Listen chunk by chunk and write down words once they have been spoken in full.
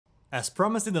As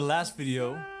promised in the last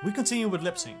video, we continue with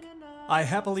lip sync. I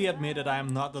happily admit that I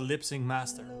am not the lip sync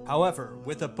master. However,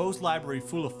 with a post library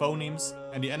full of phonemes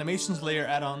and the animations layer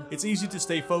add-on, it's easy to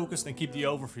stay focused and keep the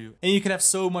overview. And you can have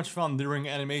so much fun during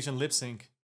animation lip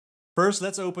sync. First,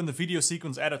 let's open the video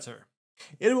sequence editor.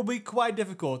 It will be quite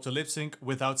difficult to lip sync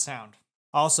without sound.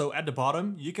 Also, at the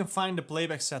bottom, you can find the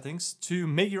playback settings to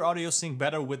make your audio sync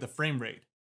better with the frame rate.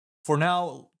 For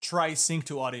now, try sync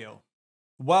to audio.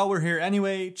 While we're here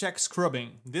anyway, check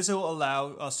scrubbing. This will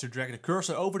allow us to drag the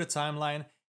cursor over the timeline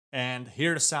and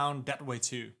hear the sound that way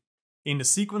too. In the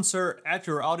sequencer, add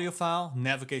your audio file,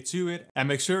 navigate to it, and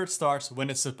make sure it starts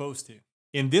when it's supposed to.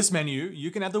 In this menu,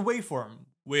 you can add the waveform,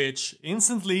 which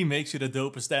instantly makes you the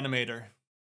dopest animator.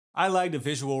 I like the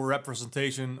visual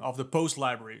representation of the post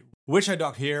library, which I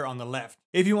docked here on the left.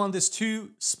 If you want this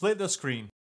too, split the screen.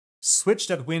 Switch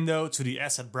that window to the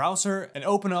asset browser and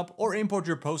open up or import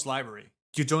your post library.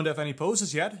 You don't have any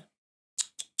poses yet?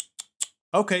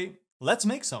 Okay, let's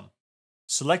make some.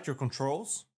 Select your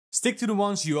controls. Stick to the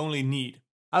ones you only need.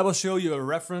 I will show you a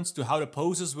reference to how the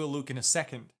poses will look in a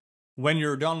second. When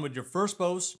you're done with your first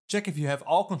pose, check if you have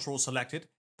all controls selected,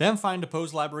 then find the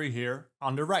pose library here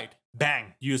on the right.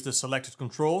 Bang! Use the selected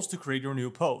controls to create your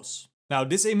new pose. Now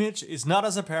this image is not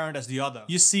as apparent as the other.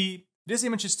 You see, this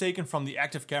image is taken from the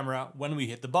active camera when we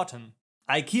hit the button.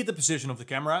 I keyed the position of the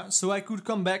camera so I could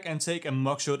come back and take a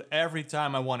mugshot every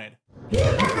time I wanted.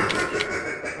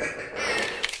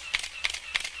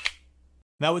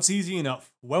 Now it's easy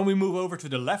enough. When we move over to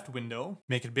the left window,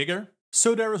 make it bigger,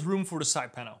 so there is room for the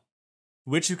side panel,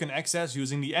 which you can access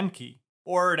using the N key,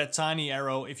 or that tiny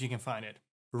arrow if you can find it.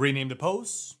 Rename the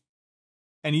pose,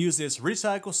 and use this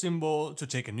recycle symbol to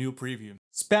take a new preview.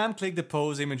 Spam click the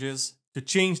pose images to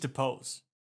change the pose.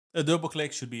 A double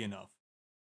click should be enough.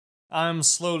 I'm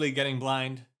slowly getting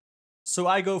blind, so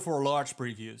I go for large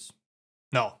previews.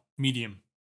 No, medium.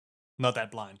 Not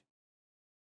that blind.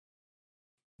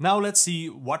 Now let's see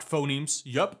what phonemes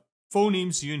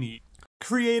you need.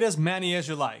 Create as many as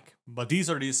you like, but these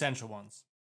are the essential ones.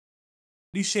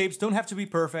 These shapes don't have to be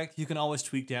perfect, you can always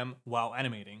tweak them while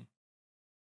animating.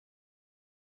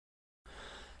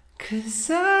 'Cause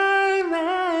I'm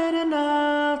at an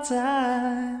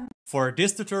all-time. For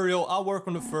this tutorial, I'll work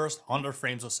on the first 100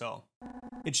 frames or so.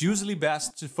 It's usually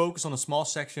best to focus on a small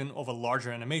section of a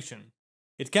larger animation.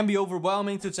 It can be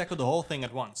overwhelming to tackle the whole thing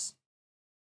at once.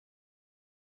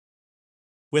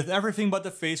 With everything but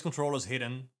the face controllers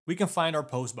hidden, we can find our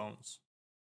pose bones.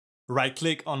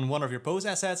 Right-click on one of your pose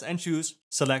assets and choose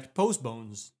Select Pose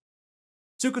Bones.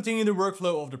 To continue the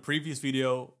workflow of the previous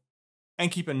video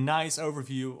and keep a nice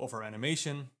overview of our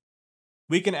animation,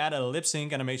 we can add a lip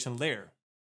sync animation layer.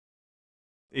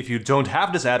 If you don't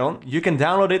have this add-on, you can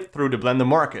download it through the Blender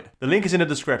Market. The link is in the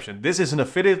description. This is an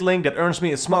affiliate link that earns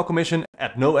me a small commission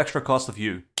at no extra cost of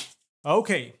you.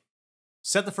 Okay,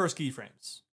 set the first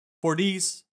keyframes. For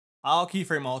these, I'll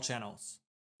keyframe all channels.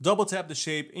 Double tap the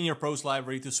shape in your pose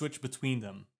library to switch between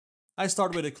them. I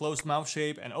start with a closed mouth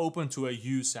shape and open to a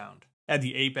U sound. At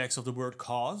the apex of the word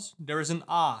cause, there is an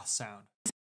ah sound.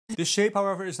 This shape,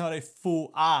 however, is not a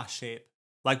full ah shape,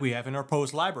 like we have in our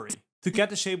pose library. To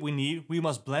get the shape we need, we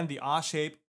must blend the ah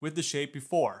shape with the shape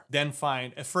before. Then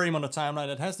find a frame on the timeline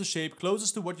that has the shape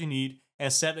closest to what you need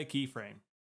and set a keyframe.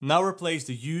 Now replace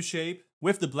the U shape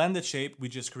with the blended shape we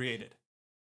just created.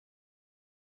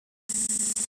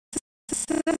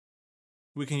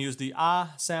 We can use the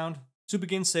ah sound to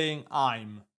begin saying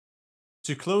I'm.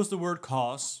 To close the word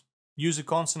cause, use a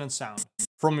consonant sound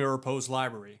from your pose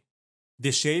library.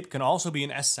 This shape can also be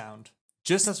an S sound.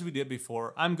 Just as we did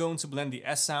before, I'm going to blend the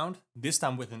S sound, this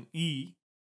time with an E,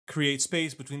 create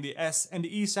space between the S and the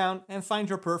E sound and find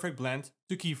your perfect blend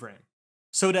to keyframe.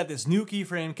 So that this new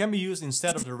keyframe can be used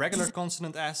instead of the regular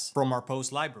consonant S from our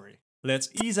pose library. Let's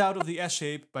ease out of the S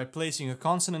shape by placing a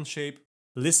consonant shape.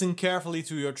 Listen carefully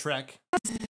to your track.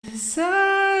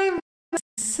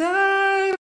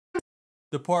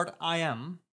 The part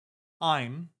I'm,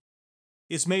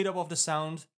 is made up of the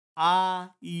sound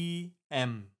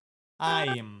A-E-M. I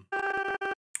am.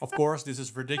 Of course, this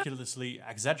is ridiculously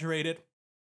exaggerated.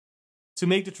 To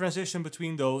make the transition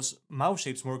between those mouth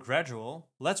shapes more gradual,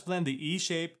 let's blend the E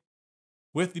shape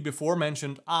with the before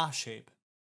mentioned A shape.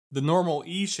 The normal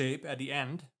E shape at the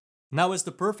end now is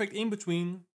the perfect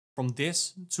in-between from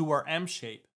this to our M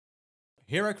shape.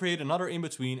 Here I create another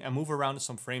in-between and move around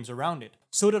some frames around it,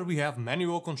 so that we have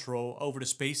manual control over the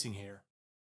spacing here.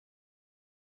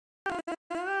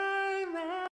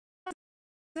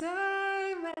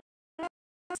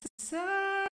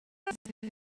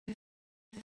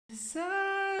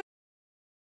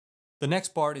 The next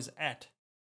part is at.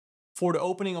 For the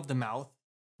opening of the mouth,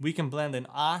 we can blend an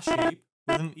A shape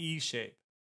with an E shape.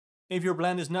 If your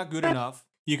blend is not good enough,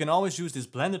 you can always use this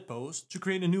blended pose to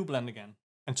create a new blend again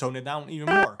and tone it down even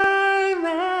more.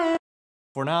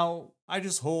 For now, I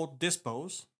just hold this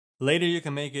pose. Later you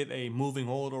can make it a moving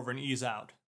hold or an ease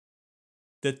out.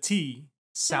 The T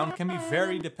sound can be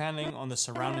varied depending on the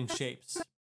surrounding shapes.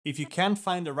 If you can't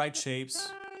find the right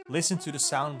shapes, listen to the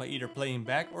sound by either playing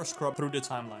back or scrub through the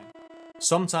timeline.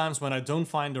 Sometimes when I don't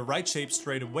find the right shape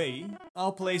straight away,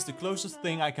 I'll place the closest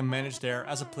thing I can manage there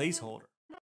as a placeholder.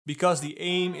 Because the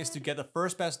aim is to get the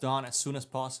first pass done as soon as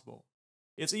possible.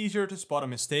 It's easier to spot a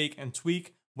mistake and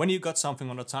tweak when you got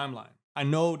something on the timeline. I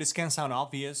know this can sound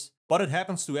obvious, but it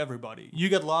happens to everybody. You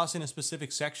get lost in a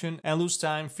specific section and lose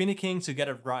time finicking to get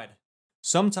it right.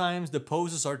 Sometimes the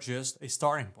poses are just a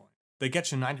starting point. They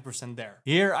get you 90% there.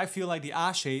 Here I feel like the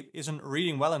A shape isn't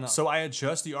reading well enough, so I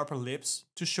adjust the upper lips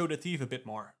to show the teeth a bit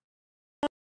more.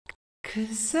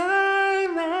 'Cause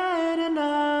I'm at an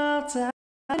all time.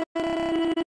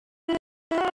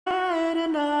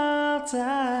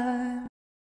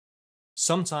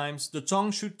 Sometimes the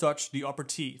tongue should touch the upper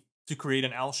teeth to create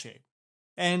an L shape,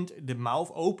 and the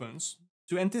mouth opens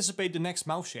to anticipate the next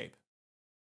mouth shape.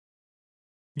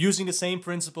 Using the same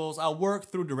principles, I'll work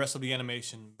through the rest of the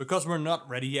animation, because we're not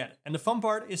ready yet, and the fun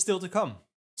part is still to come.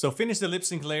 So finish the lip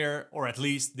sync layer, or at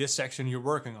least this section you're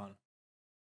working on.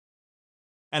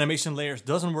 Animation layers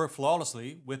doesn't work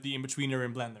flawlessly with the in-betweener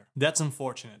in Blender. That's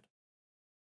unfortunate.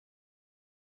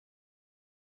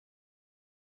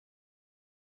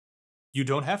 You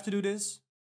don't have to do this,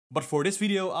 but for this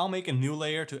video I'll make a new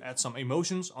layer to add some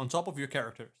emotions on top of your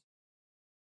characters.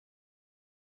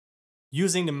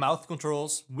 Using the mouth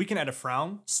controls, we can add a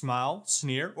frown, smile,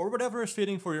 sneer, or whatever is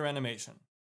fitting for your animation.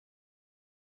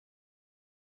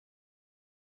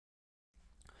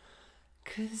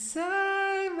 Cause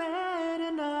I'm at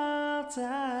an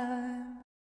all-time.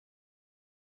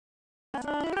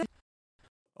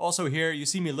 Also here you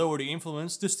see me lower the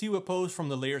influence to steal a pose from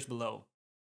the layers below,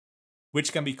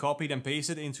 which can be copied and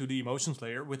pasted into the emotions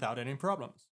layer without any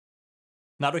problems.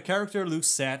 Now the character looks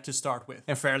sad to start with,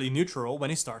 and fairly neutral when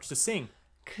he starts to sing.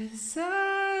 'Cause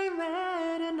I'm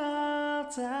at an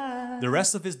all-time. The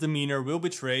rest of his demeanor will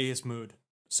betray his mood.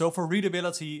 So for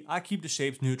readability, I keep the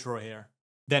shapes neutral here.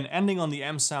 Then ending on the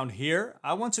M sound here,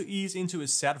 I want to ease into a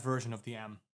sad version of the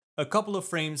M. A couple of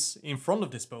frames in front of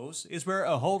this pose is where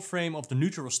a whole frame of the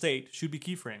neutral state should be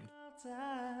keyframed.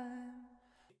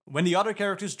 When the other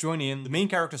characters join in, the main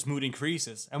character's mood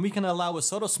increases, and we can allow a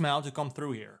subtle smile to come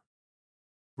through here.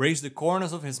 Raise the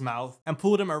corners of his mouth and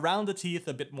pull them around the teeth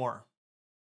a bit more.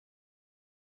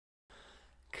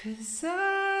 'Cause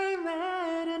I'm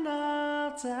at an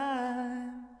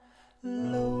all-time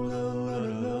low, low,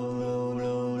 low, low,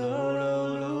 low, low,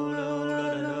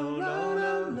 low,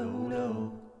 low, low,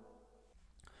 low.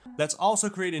 Let's also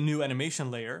create a new animation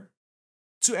layer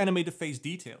to animate the face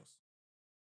details.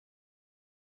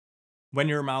 When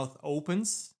your mouth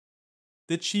opens,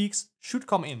 the cheeks should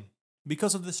come in.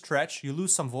 Because of the stretch, you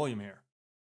lose some volume here.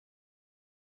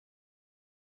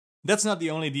 That's not the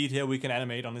only detail we can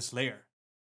animate on this layer.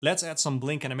 Let's add some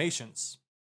blink animations.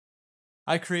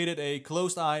 I created a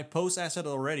closed eye pose asset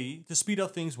already to speed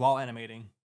up things while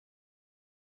animating.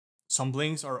 Some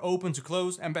blinks are open to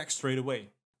close and back straight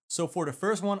away. So for the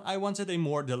first one, I wanted a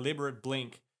more deliberate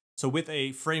blink. So with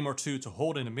a frame or two to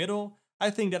hold in the middle,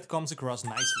 I think that comes across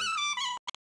nicely.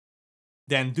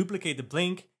 Then duplicate the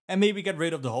blink and maybe get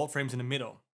rid of the hold frames in the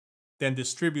middle. Then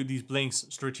distribute these blinks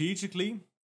strategically.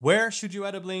 Where should you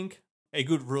add a blink? A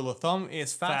good rule of thumb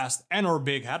is fast and or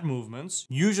big head movements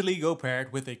usually go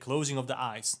paired with a closing of the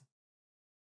eyes.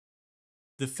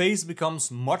 The face becomes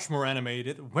much more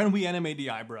animated when we animate the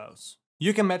eyebrows.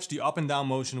 You can match the up and down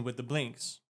motion with the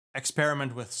blinks.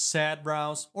 Experiment with sad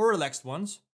brows or relaxed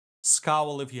ones.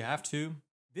 Scowl if you have to.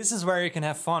 This is where you can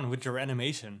have fun with your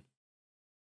animation.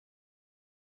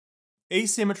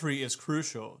 Asymmetry is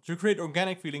crucial to create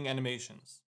organic feeling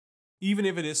animations. Even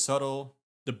if it is subtle,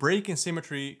 the break in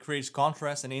symmetry creates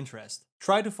contrast and interest.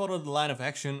 Try to follow the line of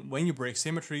action when you break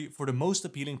symmetry for the most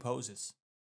appealing poses.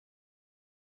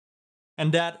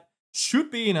 And that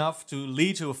should be enough to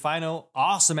lead to a final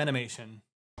awesome animation.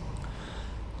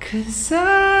 'Cause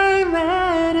I'm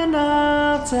at an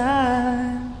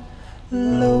all-time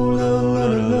low, low,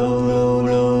 low, low,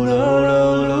 low, low,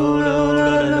 low,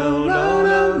 low,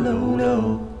 low, low,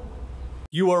 low.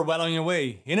 You are well on your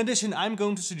way. In addition, I'm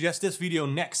going to suggest this video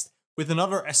next with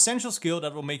another essential skill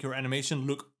that will make your animation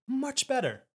look much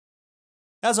better.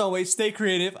 As always, stay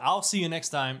creative. I'll see you next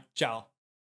time. Ciao.